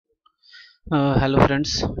Hello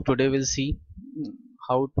friends, today we'll see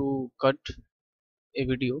how to cut a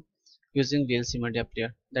video using VLC media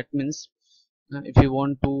player. That means if you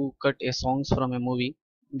want to cut a songs from a movie,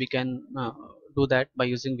 we can do that by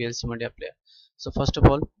using VLC media player. So first of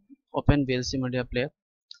all, open VLC media player,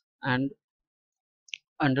 and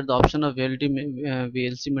under the option of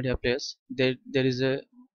VLC media players, there is a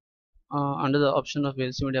under the option of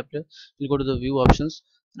VLC media player, we'll go to the view options.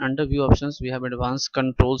 Under view options, we have advanced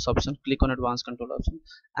controls option. Click on advanced control option,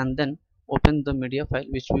 and then open the media file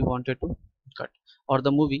which we wanted to cut, or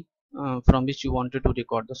the movie from which you wanted to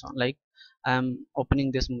record the song. Like I am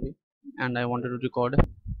opening this movie and I wanted to record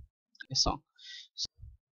a song. So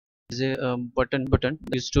there is a button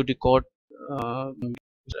used to record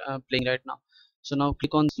playing right now. So now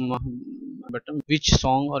click on button which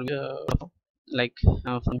song or like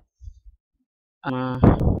from uh,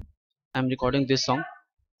 I'm recording this song.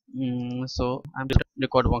 So I'm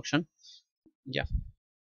record function. Yeah,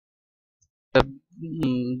 the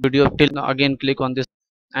video till again click on this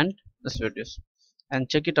and this videos and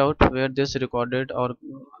check it out where this recorded or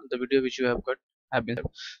the video which you have got have been saved.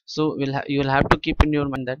 So you will have to keep in your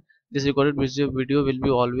mind that this recorded video will be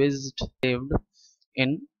always saved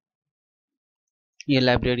in a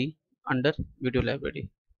library under video library.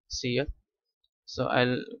 See here. So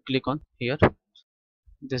I'll click on here.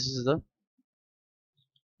 This is the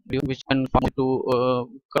video which can to or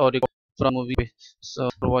record from movie. So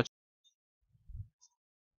for watch.